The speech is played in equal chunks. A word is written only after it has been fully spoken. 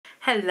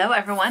Hello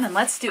everyone, and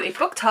let's do a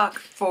book talk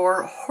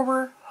for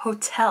Horror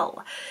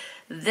Hotel.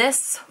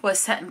 This was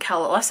set in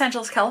Los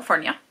Angeles,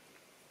 California.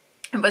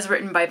 It was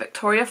written by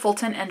Victoria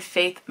Fulton and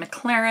Faith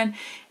McClaren,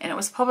 and it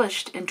was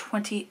published in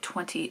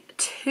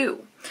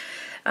 2022.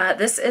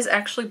 This is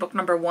actually book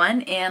number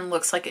 1 and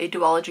looks like a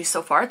duology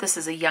so far. This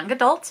is a young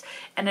adult,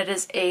 and it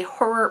is a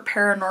horror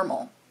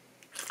paranormal.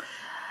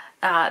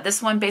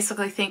 This one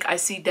basically think I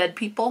see dead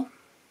people,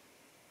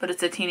 but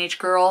it's a teenage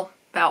girl,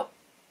 about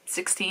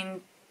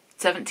 16,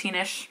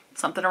 17-ish,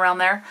 something around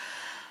there.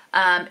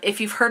 If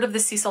you've heard of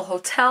the Cecil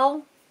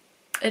Hotel,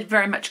 it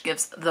very much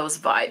gives those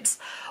vibes.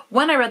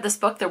 When I read this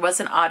book, there was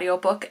an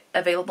audiobook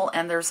available,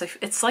 and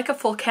it's like a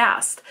full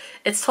cast.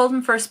 It's told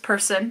in first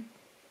person.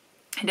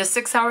 It is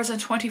 6 hours and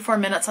 24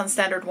 minutes on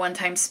standard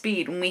one-time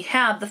speed. And we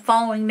have the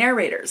following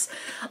narrators: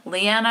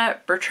 Leanna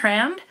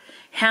Bertrand,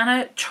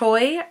 Hannah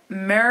Choi,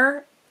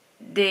 Mer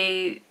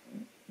de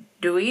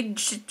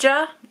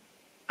Duija,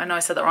 I know I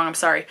said that wrong, I'm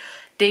sorry,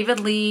 David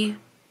Lee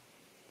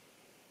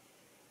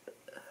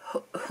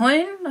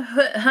Hun,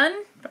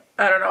 I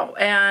don't know,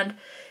 and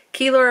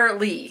Keeler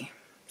Lee.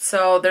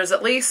 So there's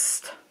at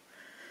least,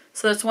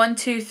 so that's 1,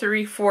 2,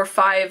 3, 4,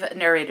 5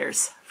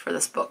 narrators for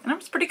this book, and it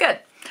was pretty good.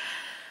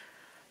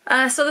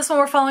 So this one,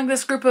 we're following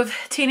this group of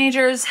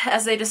teenagers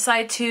as they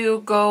decide to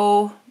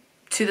go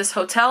to this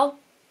hotel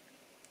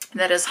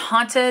that is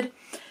haunted,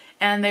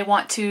 and they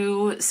want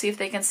to see if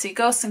they can see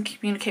ghosts and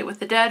communicate with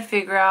the dead,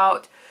 figure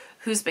out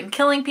who's been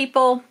killing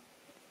people,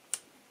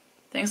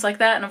 things like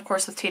that. And of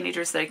course with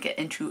teenagers, they get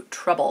into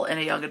trouble in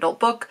a young adult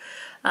book,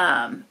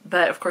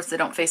 but of course they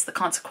don't face the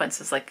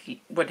consequences like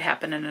would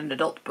happen in an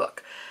adult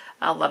book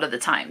a lot of the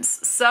times.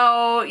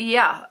 So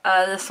yeah,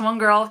 this one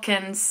girl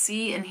can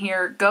see and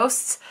hear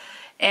ghosts,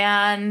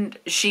 and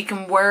she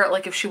can wear,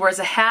 like if she wears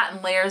a hat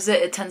and layers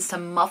it, it tends to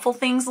muffle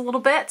things a little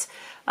bit.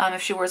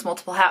 If she wears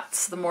multiple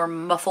hats, the more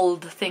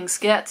muffled things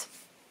get.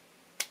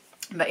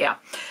 But yeah.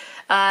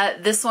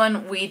 This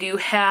one, we do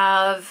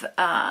have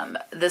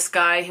this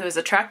guy who is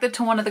attracted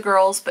to one of the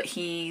girls, but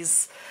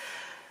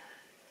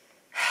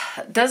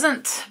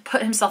doesn't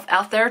put himself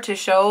out there to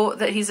show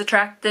that he's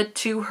attracted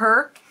to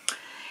her.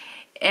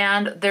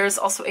 And there's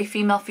also a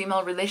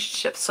female-female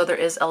relationship, so there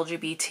is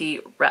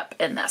LGBT rep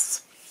in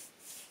this.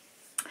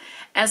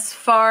 As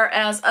far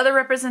as other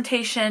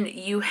representation,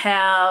 you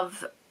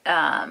have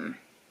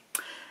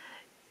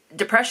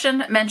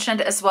depression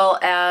mentioned, as well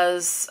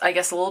as, I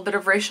guess, a little bit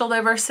of racial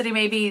diversity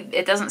maybe.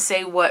 It doesn't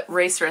say what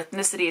race or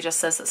ethnicity, it just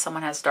says that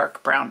someone has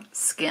dark brown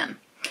skin.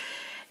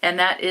 And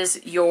that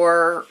is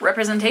your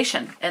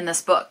representation in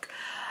this book.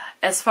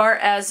 As far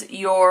as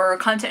your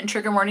content and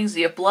trigger warnings,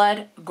 you have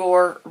blood,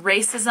 gore,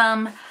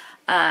 racism,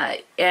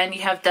 and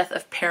you have death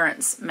of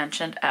parents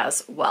mentioned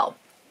as well.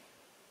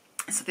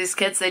 So these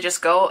kids, they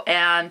just go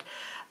and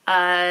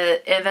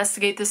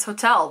investigate this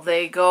hotel.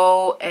 They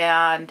go,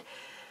 and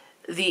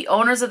the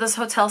owners of this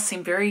hotel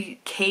seem very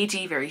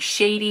cagey, very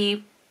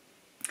shady.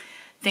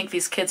 Think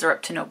these kids are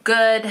up to no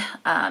good.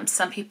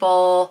 Some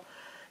people,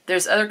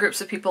 there's other groups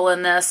of people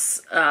in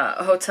this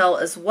hotel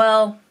as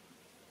well.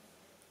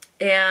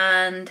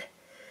 And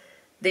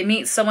they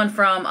meet someone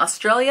from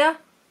Australia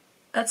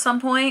at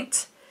some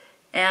point,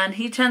 and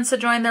he tends to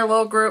join their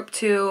little group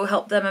to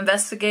help them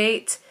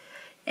investigate.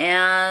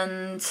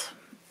 And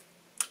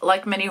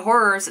like many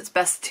horrors, it's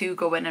best to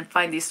go in and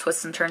find these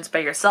twists and turns by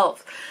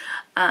yourself.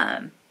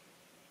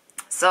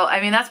 So,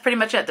 I mean, that's pretty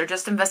much it. They're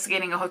just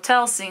investigating a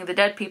hotel, seeing the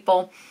dead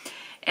people,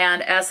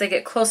 and as they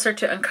get closer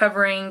to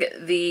uncovering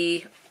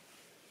the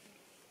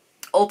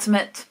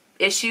ultimate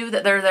issue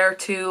that they're there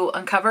to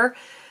uncover,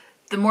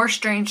 the more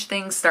strange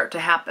things start to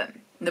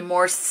happen. The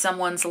more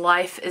someone's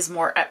life is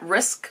more at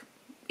risk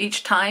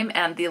each time,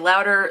 and the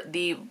louder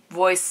the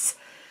voices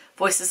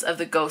of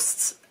the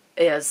ghosts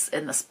is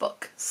in this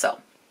book. So,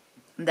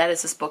 that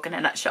is this book in a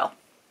nutshell.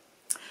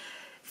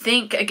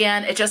 Think,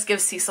 again, it just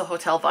gives Cecil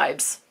Hotel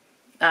vibes.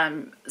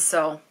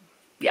 So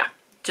yeah,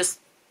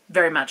 just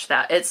very much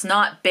that. It's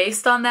not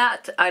based on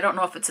that. I don't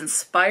know if it's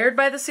inspired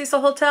by the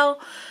Cecil Hotel,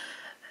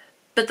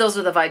 but those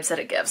are the vibes that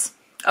it gives.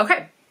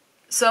 Okay,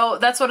 so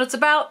that's what it's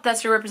about.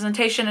 That's your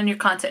representation and your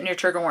content and your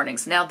trigger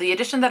warnings. Now, the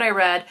edition that I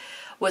read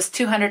was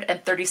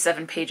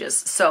 237 pages.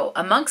 So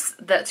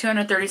amongst that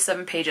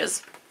 237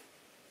 pages,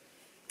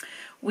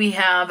 we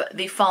have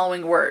the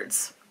following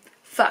words: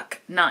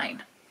 fuck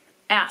 9,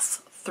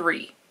 ass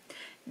 3,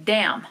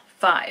 damn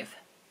 5,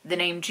 the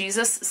name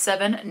Jesus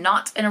 7,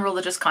 not in a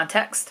religious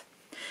context,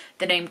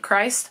 the name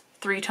Christ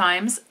 3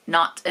 times,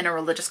 not in a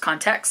religious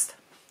context,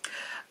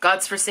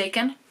 God's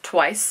forsaken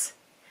twice,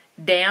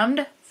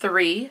 damned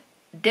 3,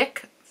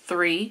 dick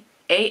 3,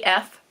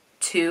 AF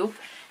 2,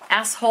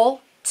 asshole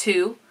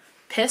 2,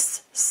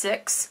 piss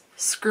 6,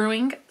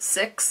 screwing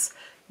 6,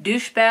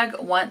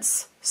 douchebag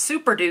once,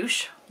 super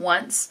douche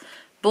once,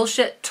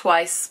 bullshit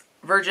twice,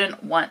 virgin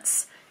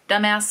once,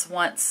 dumbass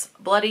once,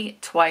 bloody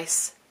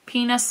twice,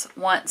 penis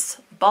once,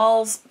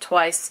 balls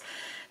twice,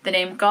 the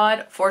name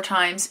God 4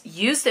 times,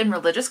 used in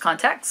religious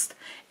context,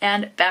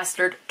 and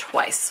bastard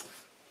twice.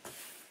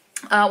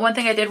 One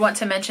thing I did want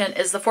to mention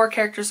is the 4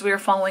 characters we are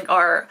following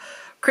are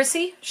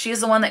Chrissy, she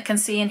is the one that can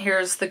see and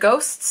hears the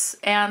ghosts,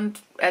 and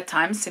at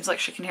times seems like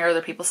she can hear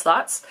other people's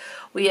thoughts.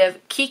 We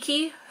have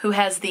Kiki, who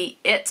has the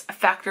it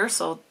factor,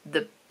 so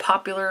the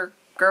popular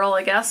girl,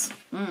 I guess.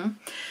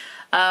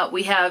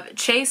 We have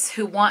Chase,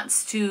 who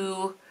wants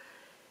to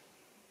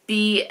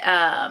be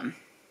a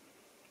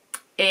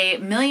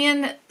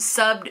million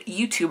subbed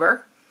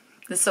YouTuber,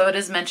 so it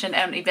is mentioned,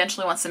 and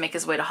eventually wants to make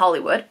his way to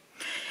Hollywood.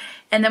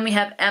 And then we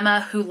have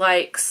Emma, who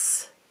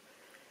likes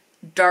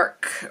data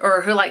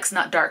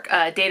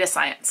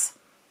science.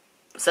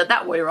 Said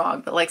that way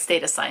wrong, but likes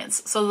data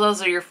science. So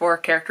those are your 4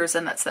 characters,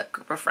 and that's that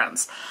group of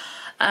friends.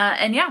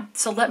 And yeah,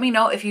 so let me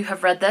know if you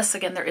have read this.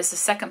 Again, there is a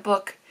second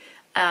book.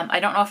 I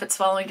don't know if it's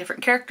following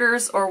different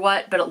characters or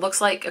what, but it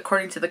looks like,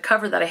 according to the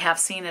cover that I have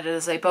seen, it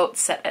is a boat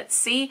set at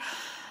sea.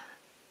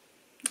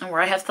 And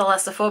where I have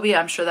thalassophobia,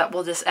 I'm sure that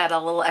will just add a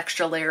little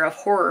extra layer of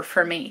horror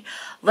for me.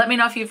 Let me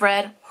know if you've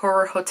read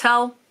Horror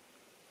Hotel,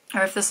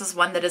 or if this is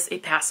one that is a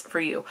pass for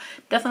you.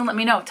 Definitely let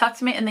me know. Talk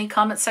to me in the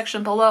comments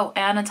section below.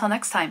 And until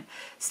next time,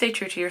 stay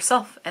true to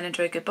yourself and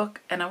enjoy a good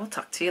book, and I will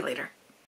talk to you later.